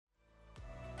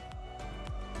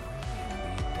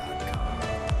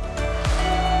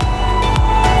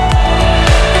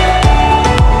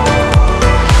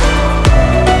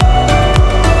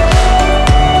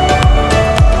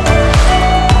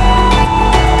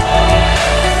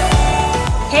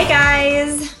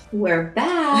We're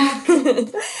back.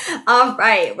 All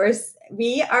right.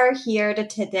 We are here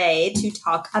today to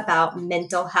talk about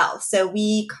mental health. So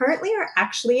we currently are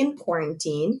actually in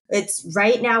quarantine. It's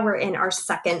right now we're in our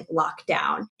second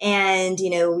lockdown. And,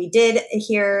 we did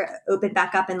here open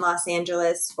back up in Los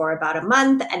Angeles for about a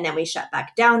month and then we shut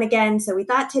back down again. So we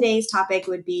thought today's topic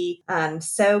would be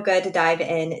so good to dive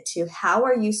into how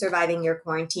are you surviving your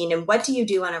quarantine and what do you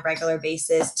do on a regular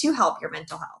basis to help your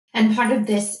mental health? And part of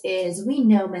this is we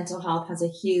know mental health has a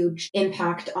huge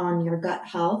impact on your gut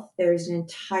health. There's an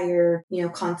entire,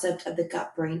 concept of the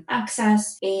gut-brain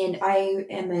axis. And I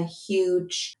am a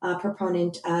huge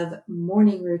proponent of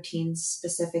morning routines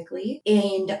specifically.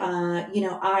 And,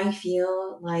 I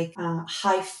feel like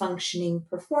high-functioning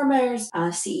performers,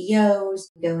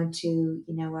 CEOs, go into,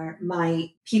 where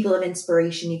my people of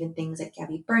inspiration, even things like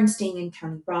Gabby Bernstein and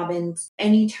Tony Robbins,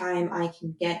 anytime I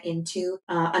can get into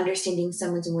understanding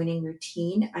someone's morning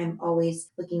routine, I'm always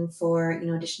looking for,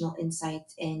 additional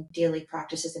insights and daily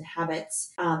practices and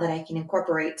habits that I can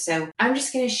incorporate. So I'm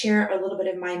just going to share a little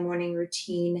bit of my morning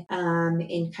routine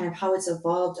and kind of how it's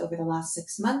evolved over the last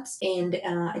 6 months. And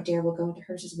Adair will go into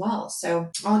hers as well. So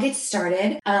I'll get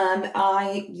started.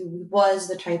 I was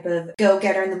the type of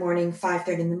go-getter in the morning,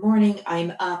 5:30 in the morning.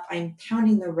 I'm up, I'm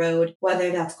pounding the road,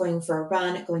 whether that's going for a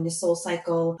run, going to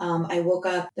SoulCycle. I woke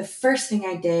up, the first thing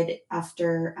I did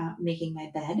after making my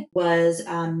bed was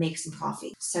make some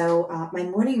coffee. So my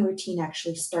morning routine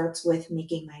actually starts with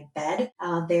making my bed.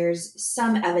 There's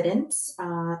some evidence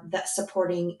that's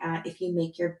supporting if you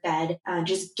make your bed,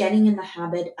 just getting in the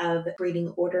habit of creating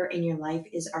order in your life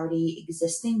is already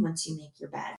existing once you make your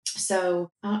bed. So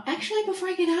actually, before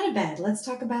I get out of bed, let's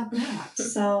talk about that.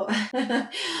 So,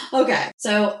 okay.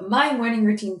 So my morning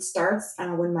routine starts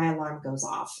when my alarm goes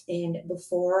off. And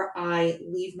before I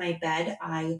leave my bed,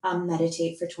 I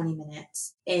meditate for 20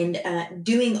 minutes. And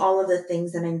doing all of the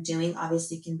things that I'm doing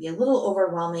obviously can be a little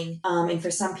overwhelming. And for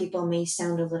some people may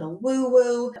sound a little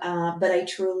woo-woo, but I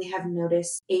truly have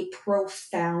noticed a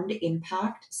profound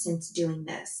impact since doing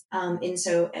this. And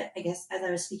so I guess as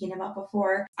I was speaking about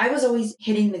before, I was always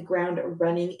hitting the ground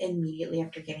running immediately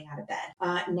after getting out of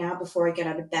bed. Now, before I get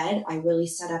out of bed, I really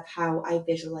set up how I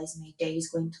visualize my day is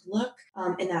going to look.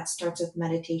 And that starts with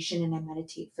meditation, and I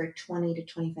meditate for 20 to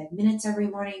 25 minutes every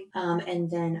morning. And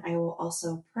then I will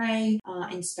also pray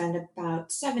and spend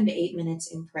about 7 to 8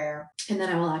 minutes in prayer. And then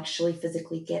I will actually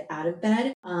physically get out of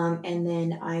bed. And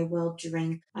then I will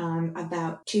drink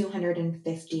about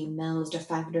 250 mils to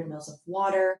 500 mils of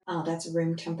water. That's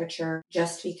room temperature,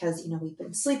 just because, we've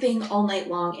been sleeping all night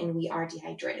long and we are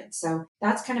dehydrated. So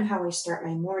that's kind of how I start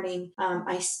my morning.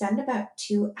 I spend about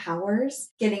 2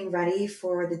 hours getting ready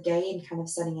for the day and kind of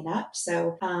setting it up.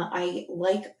 So I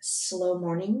like slow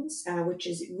mornings, which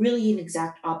is really an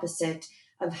exact opposite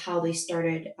of how they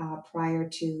started prior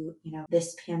to,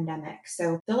 this pandemic.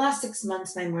 So the last 6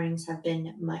 months, my mornings have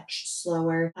been much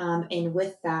slower. And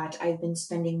with that, I've been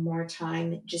spending more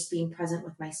time just being present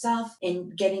with myself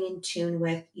and getting in tune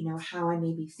with, how I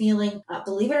may be feeling.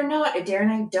 Believe it or not, Adair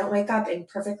and I don't wake up in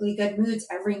perfectly good moods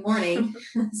every morning.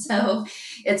 So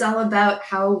it's all about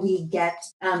how we get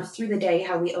through the day,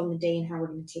 how we own the day, and how we're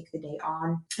going to take the day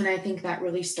on. And I think that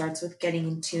really starts with getting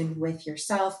in tune with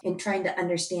yourself and trying to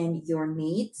understand your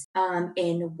needs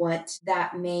and what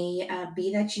that may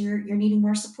be that you're needing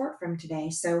more support from today.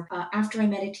 So after my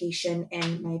meditation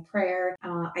and my prayer,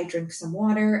 I drink some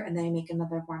water and then I make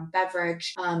another warm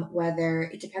beverage, whether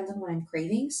it depends on what I'm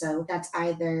craving. So that's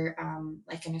either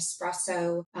like an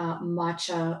espresso,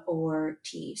 matcha, or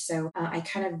tea. So I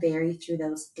kind of vary through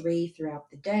those 3 throughout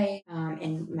the day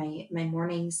and my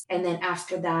mornings. And then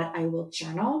after that, I will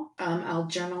journal. I'll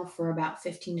journal for about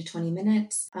 15 to 20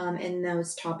 minutes. And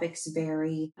those topics vary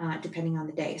depending on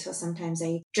the day. So sometimes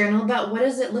I journal about what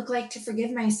does it look like to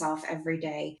forgive myself every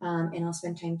day. And I'll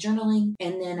spend time journaling.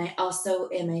 And then I also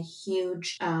am a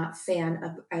huge fan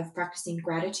of practicing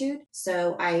gratitude.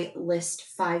 So I list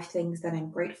 5 things that I'm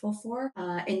grateful for.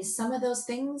 And some of those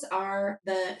things are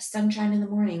the sunshine in the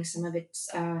morning. Some of it's,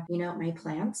 my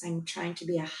plants. I'm trying to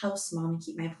be a house mom and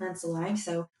keep my plants alive.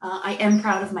 So I am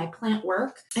proud of my plant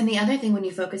work. And the other thing, when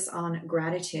you focus on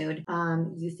gratitude,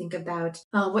 you think about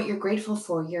what you're grateful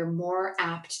for. You're more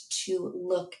apt to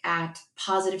look at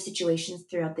positive situations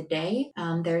throughout the day.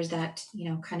 There's that,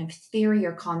 kind of theory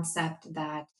or concept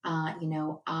that,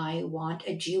 I want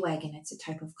a G-Wagon. It's a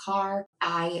type of car.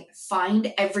 I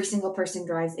find every single person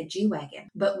drives a G-Wagon.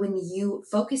 But when you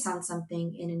focus on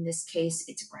something, and in this case,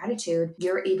 it's gratitude,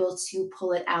 you're able to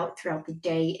pull it out throughout the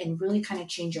day and really kind of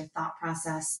change your thought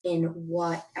process in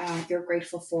what you're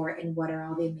grateful for and what are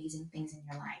all the amazing things in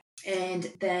your life.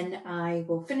 And then I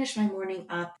will finish my morning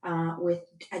up with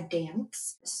a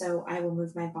dance. So I will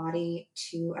move my body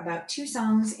to about 2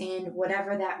 songs, and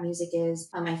whatever that music is,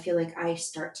 I feel like I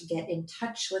start to get in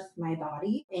touch with my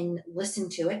body and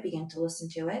begin to listen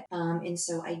to it. And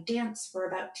so I dance for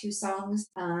about 2 songs,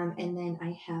 and then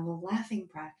I have a laughing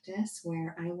practice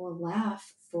where I will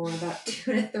laugh for about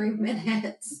 2 to 3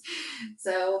 minutes.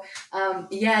 So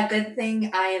yeah, good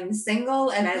thing I am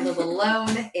single and I live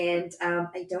alone, and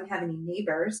I don't have any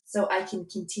neighbors. So I can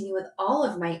continue with all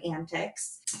of my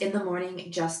antics in the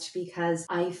morning, just because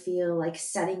I feel like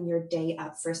setting your day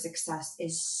up for success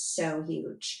is so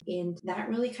huge. And that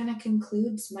really kind of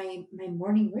concludes my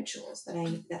morning rituals that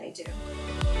I do.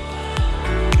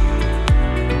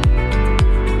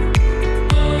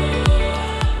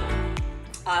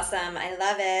 Awesome. I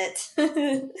love it.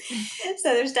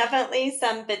 So there's definitely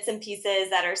some bits and pieces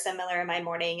that are similar in my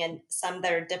morning and some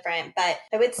that are different. But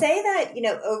I would say that,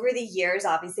 over the years,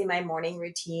 obviously my morning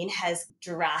routine has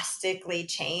drastically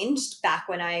changed. Back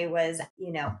when I was,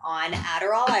 on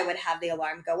Adderall, I would have the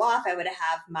alarm go off. I would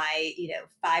have my,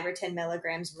 5 or 10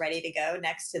 milligrams ready to go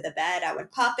next to the bed. I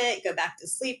would pop it, go back to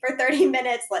sleep for 30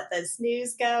 minutes, let the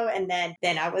snooze go. And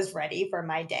then I was ready for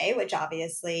my day, which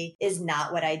obviously is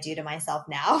not what I do to myself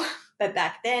now. But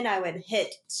back then I would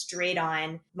hit straight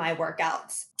on my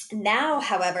workouts. Now,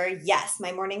 however, yes,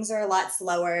 my mornings are a lot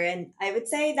slower. And I would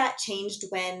say that changed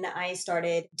when I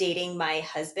started dating my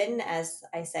husband. As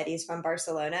I said, he's from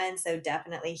Barcelona. And so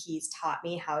definitely he's taught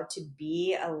me how to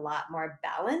be a lot more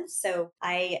balanced. So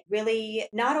I really,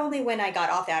 not only when I got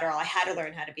off Adderall, I had to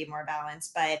learn how to be more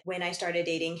balanced, but when I started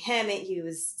dating him, he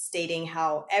was stating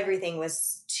how everything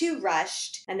was too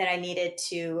rushed and that I needed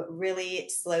to really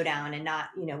slow down and not,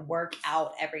 work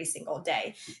out every single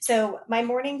day. So my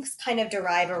mornings kind of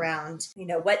derive around,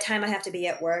 what time I have to be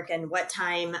at work and what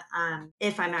time,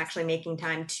 if I'm actually making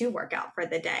time to work out for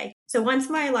the day. So once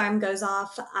my alarm goes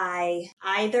off, I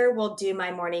either will do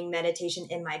my morning meditation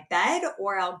in my bed,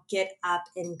 or I'll get up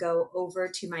and go over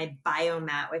to my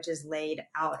biomat, which is laid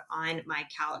out on my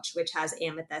couch, which has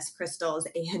amethyst crystals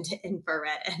and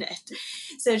infrared in it.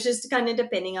 So it's just kind of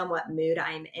depending on what mood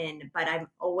I'm in, but I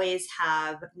always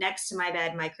have next to my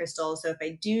bed my crystals. So if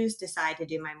I do decide to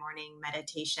do my morning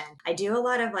meditation, I do a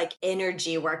lot of like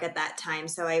energy work at that time.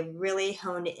 So I really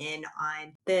hone in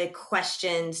on the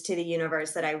questions to the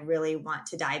universe that I really want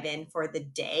to dive in for the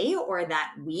day or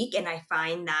that week. And I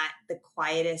find that the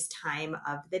quietest time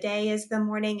of the day is the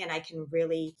morning, and I can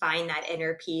really find that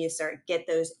inner peace or get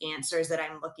those answers that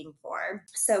I'm looking for.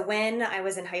 So when I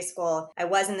was in high school, I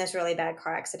was in this really bad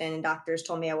car accident, and doctors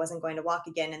told me I wasn't going to walk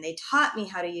again. And they taught me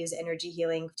how to use energy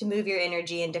healing to move your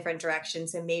energy in different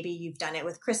directions. So maybe you've done it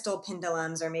with crystal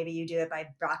pendulums, or maybe you do it by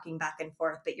rocking back and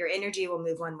forth, but your energy will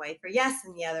move one way for yes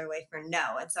and the other way for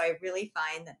no. And so I really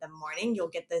find that the morning you'll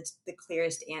get the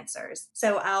clearest answers.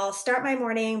 So I'll start my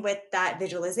morning with that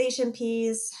visualization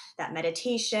piece, that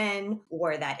meditation,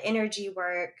 or that energy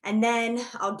work. And then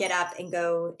I'll get up and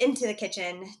go into the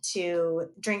kitchen to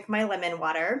drink my lemon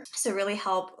water. So really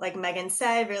help, like Megan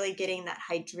said, really getting that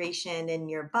hydration in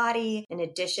your body. In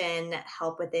addition,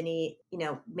 help with any,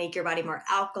 make your body more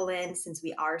alkaline since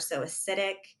we are so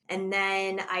acidic. And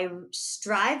then I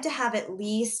strive to have at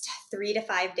least 3 to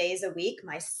 5 days a week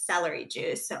my celery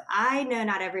juice. So I know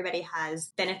not everybody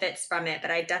has benefits from it,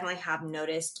 but I definitely have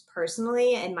noticed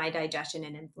personally in my digestion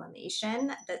and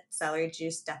inflammation that celery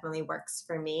juice definitely works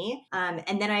for me.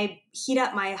 And then I heat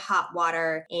up my hot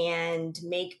water and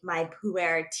make my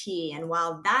pu'er tea. And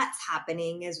while that's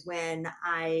happening is when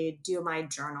I do my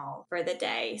journal for the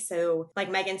day. So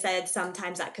like Megan said,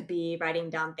 sometimes that could be writing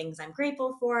down things I'm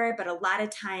grateful for, but a lot of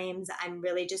times I'm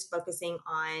really just focusing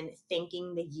on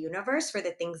thanking the universe for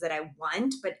the things that I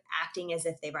want, but acting as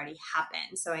if they've already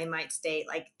happened. So I might state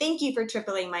like, thank you for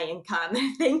tripling my income.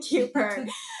 Thank you for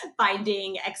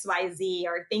finding XYZ,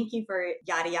 or thank you for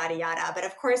yada, yada, yada. But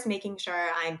of course, making sure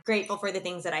I'm grateful for the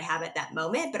things that I have at that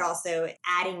moment, but also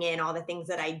adding in all the things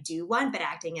that I do want, but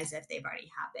acting as if they've already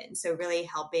happened. So really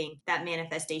helping that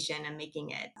manifestation and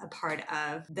making it a part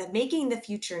of making the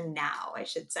future now, I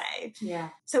should say. Yeah.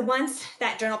 So once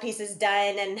that journal piece is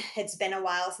done and it's been a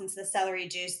while since the celery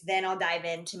juice, then I'll dive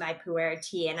into my pu'er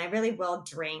tea, and I really will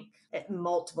drink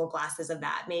multiple glasses of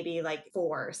that, maybe like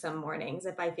 4 some mornings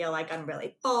if I feel like I'm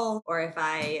really full or if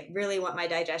I really want my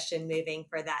digestion moving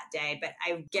for that day. But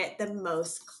I get the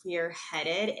most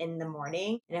clear-headed in the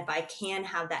morning. And if I can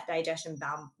have that digestion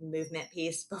bowel movement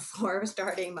piece before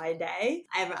starting my day,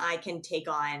 I can take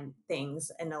on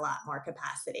things in a lot more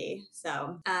capacity.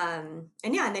 So, and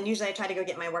then usually I try to go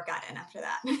get my workout in after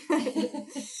that.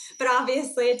 But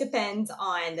obviously it depends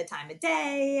on the time of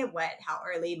day, how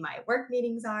early my work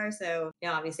meetings are. So,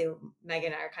 obviously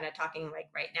Megan and I are kind of talking like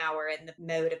right now we're in the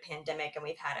mode of pandemic and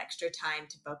we've had extra time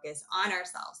to focus on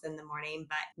ourselves in the morning,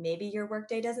 but maybe your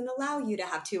workday doesn't allow you to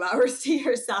have 2 hours to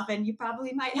yourself and you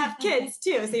probably might have kids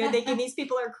too. So you're thinking these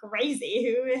people are crazy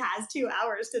who has 2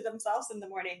 hours to themselves in the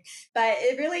morning, but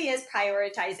it really is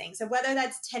prioritizing. So whether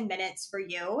that's 10 minutes for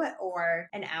you or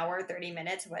an hour, 30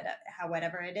 minutes,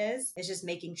 whatever it is, it's just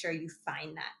making sure you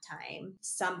find that time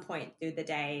some point through the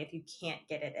day. If you can't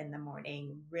get it in the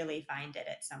morning, really find it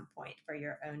at some point for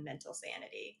your own mental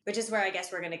sanity, which is where I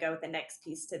guess we're going to go with the next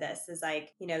piece to this is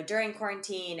like, during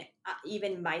quarantine,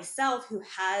 even myself who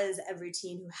has a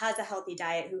routine, who has a healthy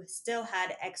diet, who still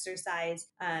had exercise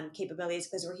capabilities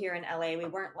because we're here in LA, we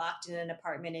weren't locked in an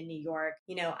apartment in New York.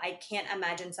 I can't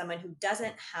imagine someone who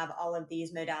doesn't have all of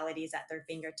these modalities at their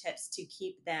fingertips to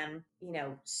keep them,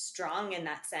 strong in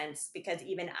that sense, because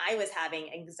even I was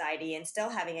having anxiety and still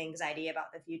having anxiety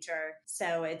about the future.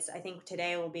 So I think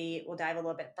today we'll dive a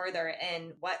little bit further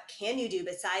in what can you do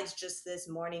besides just this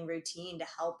morning routine to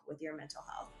help with your mental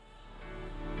health.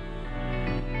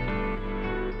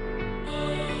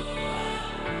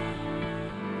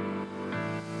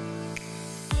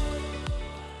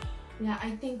 Yeah,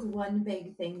 I think one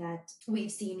big thing that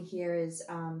we've seen here is,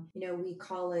 we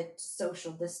call it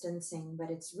social distancing,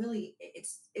 but it's really,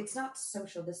 it's not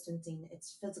social distancing,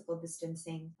 it's physical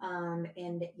distancing.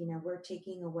 And we're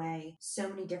taking away so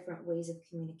many different ways of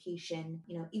communication.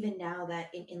 Even now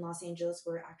that in Los Angeles,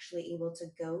 we're actually able to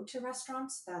go to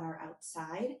restaurants that are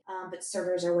outside, but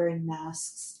servers are wearing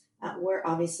masks. We're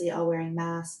obviously all wearing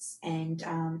masks and,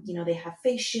 they have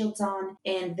face shields on,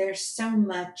 and there's so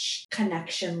much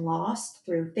connection lost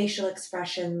through facial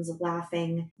expressions,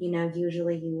 laughing.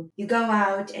 Usually you go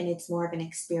out and it's more of an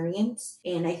experience.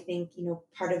 And I think,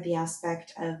 part of the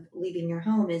aspect of leaving your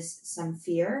home is some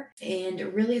fear. And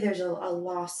really there's a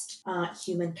lost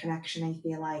human connection, I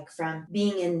feel like, from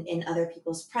being in other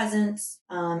people's presence,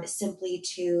 simply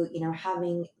to,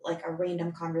 having like a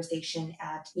random conversation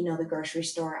at, the grocery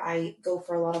store. I go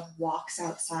for a lot of walks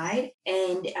outside,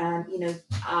 and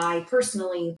I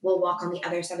personally will walk on the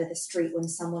other side of the street when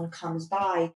someone comes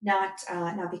by, not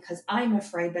because I'm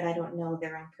afraid, but I don't know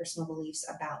their own personal beliefs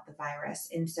about the virus.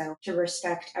 And so to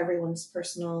respect everyone's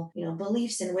personal,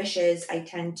 beliefs and wishes, I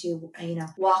tend to,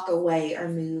 walk away or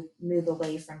move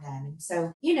away from them. And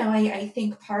so, I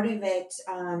think part of it,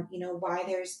 why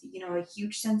there's, a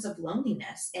huge sense of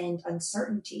loneliness and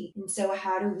uncertainty. And so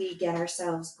how do we get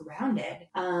ourselves grounded,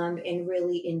 and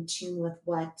really in tune with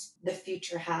what the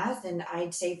future has? And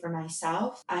I'd say for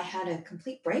myself, I had a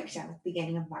complete breakdown at the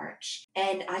beginning of March,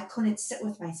 and I couldn't sit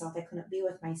with myself. I couldn't be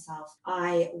with myself.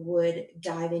 I would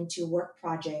dive into work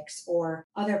projects or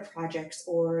other projects,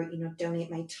 or,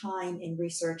 donate my time in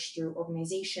research through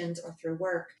organizations or through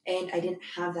work. And I didn't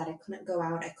have that. I couldn't go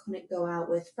out. I couldn't go out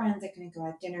with friends. I couldn't go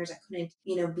out dinners. I couldn't,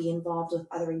 be involved with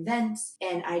other events.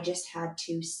 And I just had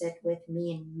to sit with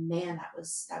me, and man, that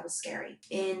was scary.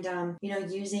 And,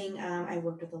 I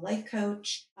worked with a life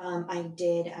coach. I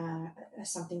did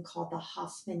something called the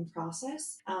Hoffman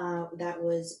process, that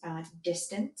was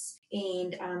distance,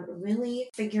 and really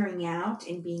figuring out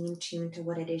and being in tune to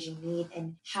what it is you need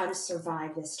and how to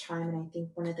survive this time. And I think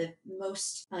one of the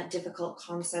most difficult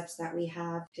concepts that we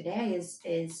have today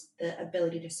is the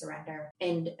ability to surrender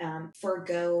and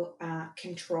forego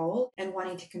control and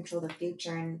wanting to control the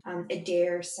future. And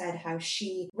Adair said how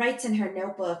she writes in her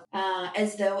notebook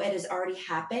as though it has already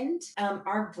happened.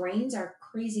 Our brains are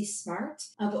crazy smart,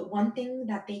 but one thing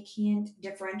that they can't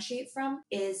differentiate from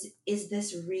is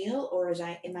this real, or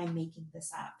am I making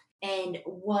this up? And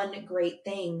one great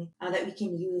thing that we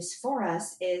can use for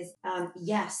us is,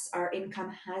 yes, our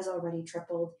income has already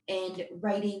tripled, and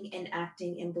writing and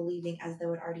acting and believing as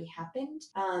though it already happened,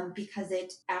 because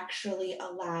it actually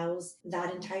allows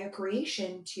that entire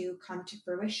creation to come to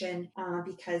fruition,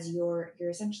 because you're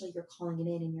essentially calling it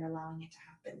in and you're allowing it to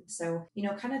happen. So,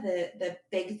 kind of the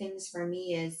big things for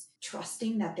me is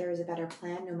trusting that there is a better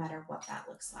plan, no matter what that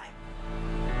looks like.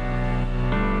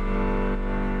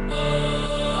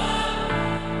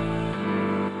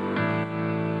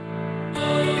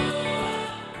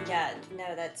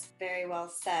 No, that's very well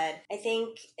said. I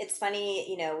think it's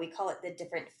funny, we call it the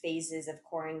different phases of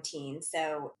quarantine.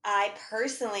 So I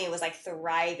personally was like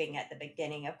thriving at the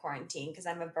beginning of quarantine because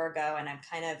I'm a Virgo and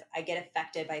I get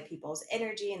affected by people's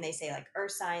energy, and they say like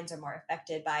earth signs are more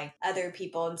affected by other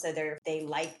people. And so they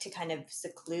like to kind of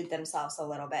seclude themselves a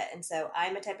little bit. And so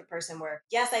I'm a type of person where,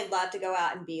 yes, I love to go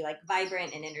out and be like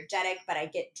vibrant and energetic, but I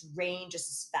get drained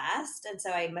just as fast. And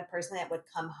so I'm a person that would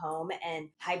come home and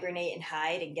hibernate and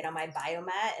hide and get on my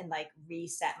biomat and like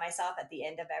reset myself at the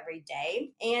end of every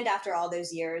day. And after all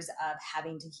those years of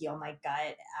having to heal my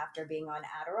gut after being on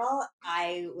Adderall,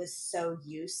 I was so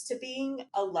used to being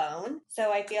alone.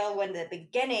 So I feel when the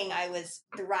beginning I was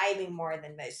thriving more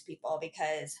than most people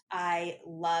because I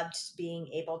loved being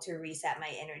able to reset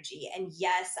my energy. And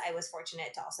yes, I was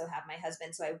fortunate to also have my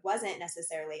husband. So I wasn't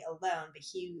necessarily alone, but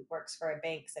he works for a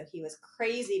bank. So he was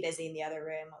crazy busy in the other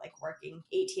room, like working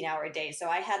 18-hour days. So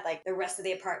I had like the rest of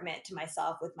the apartment to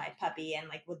myself with my puppy and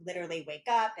like would literally wake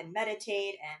up and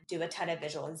meditate and do a ton of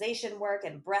visualization work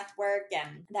and breath work.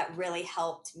 And that really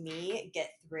helped me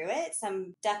get through it.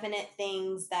 Some definite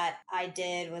things that I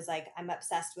did was like, I'm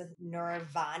obsessed with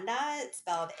Nurvana. It's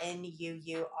spelled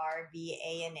Nuurvana.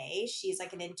 She's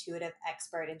like an intuitive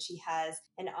expert, and she has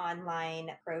an online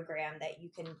program that you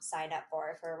can sign up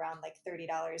for around like $30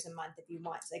 a month if you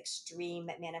want extreme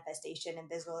manifestation and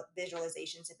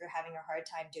visualizations if you're having a hard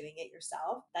time doing it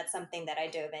yourself. That's something that I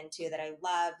dove into that I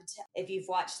loved. If you've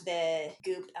watched the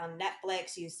Goop on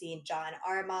Netflix, you've seen John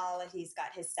Armal. He's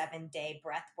got his 7-day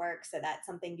breath work. So that's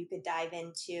something you could dive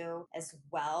into as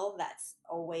well. That's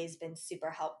always been super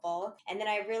helpful. And then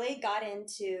I really got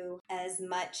into as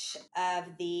much of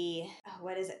the,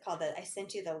 what is it called? I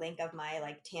sent you the link of my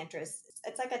like tantras.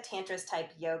 It's like a tantras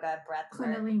type yoga breath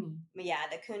work. Kundalini. Yeah,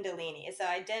 the Kundalini. So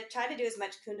I did try to do as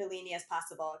much Kundalini as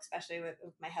possible, especially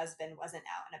if my husband wasn't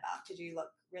out and about, because you look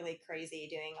really crazy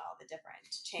doing all the different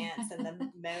chants and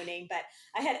the moaning. But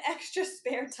I had extra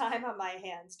spare time on my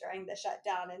hands during the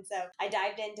shutdown. And so I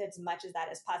dived into as much of that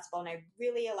as possible. And I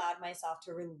really allowed myself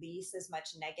to release as much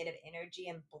negative energy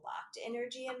and blocked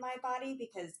energy in my body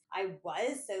because I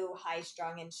was so high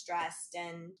strung and stressed,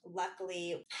 and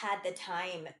luckily had the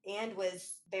time and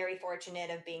was very fortunate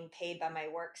of being paid by my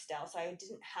work still. So I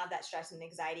didn't have that stress and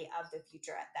anxiety of the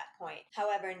future at that point.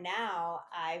 However, now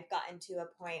I've gotten to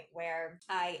a point where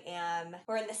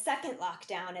we're in the second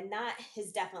lockdown, and that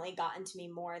has definitely gotten to me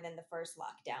more than the first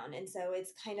lockdown. And so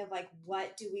it's kind of like,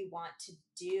 what do we want to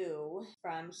do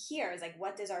from here? Is like,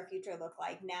 what does our future look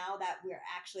like now that we're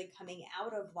actually coming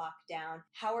out of lockdown?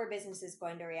 How are businesses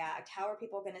going to react? How are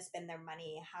people going to spend their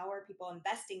money? How are people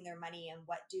investing their money? And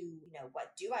what do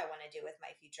I want to do with my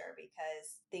future?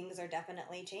 Because things are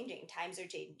definitely changing. Times are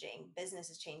changing. Business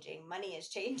is changing. Money is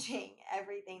changing.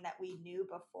 Everything that we knew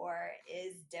before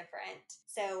is different.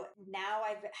 So now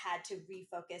I've had to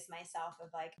refocus myself of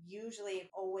like, usually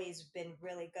I've always been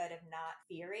really good of not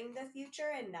fearing the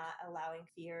future and not allowing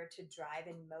fear to drive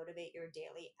and motivate your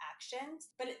daily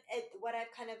actions. But what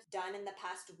I've kind of done in the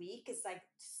past week is like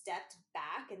stepped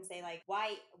back and say like,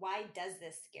 why does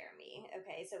this scare me?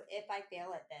 Okay, so if I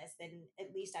fail at this, then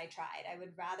at least I tried. I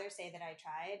would rather say that I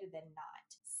tried than not.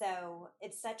 So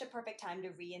it's such a perfect time to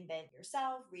reinvent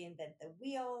yourself, reinvent the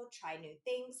wheel, try new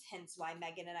things. Hence why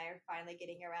Megan and I are finally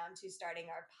getting around to starting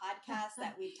our podcast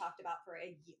that we've talked about for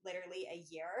literally a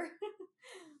year.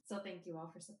 So thank you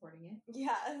all for supporting it.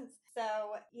 Yes.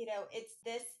 So,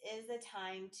 this is the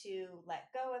time to let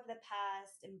go of the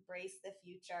past, embrace the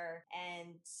future,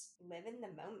 and live in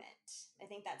the moment. I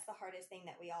think that's the hardest thing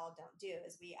that we all don't do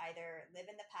is we either live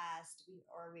in the past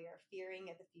or we are fearing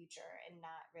of the future and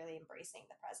not really embracing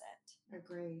the present.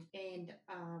 Agreed. And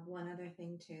one other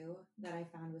thing too that I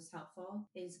found was helpful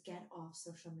is get off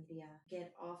social media.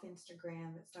 Get off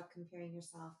Instagram. Stop comparing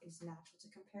yourself. It's natural to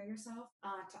compare yourself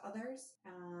to others.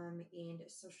 And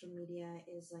social media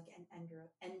is like an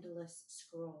endless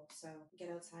scroll. So get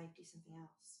outside, do something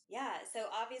else. Yeah. So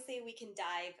obviously we can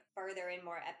dive further in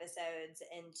more episodes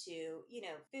into,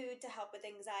 food to help with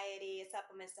anxiety,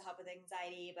 supplements to help with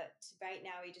anxiety. But right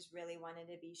now we just really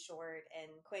wanted to be short and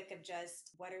quick of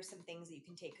just what are some things that you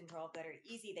can take control of that are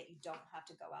easy that you don't have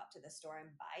to go out to the store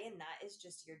and buy. And that is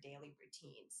just your daily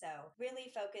routine. So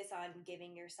really focus on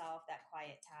giving yourself that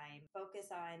quiet time.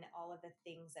 Focus on all of the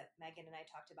things that Megan and I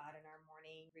talked about in our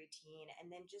morning routine,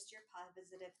 and then just your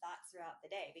positive thoughts throughout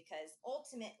the day, because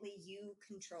ultimately you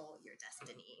control your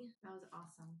destiny. That was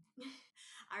awesome.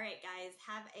 All right, guys,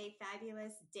 have a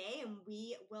fabulous day, and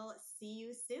we will see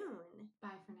you soon.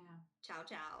 Bye for now. Ciao,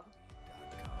 ciao.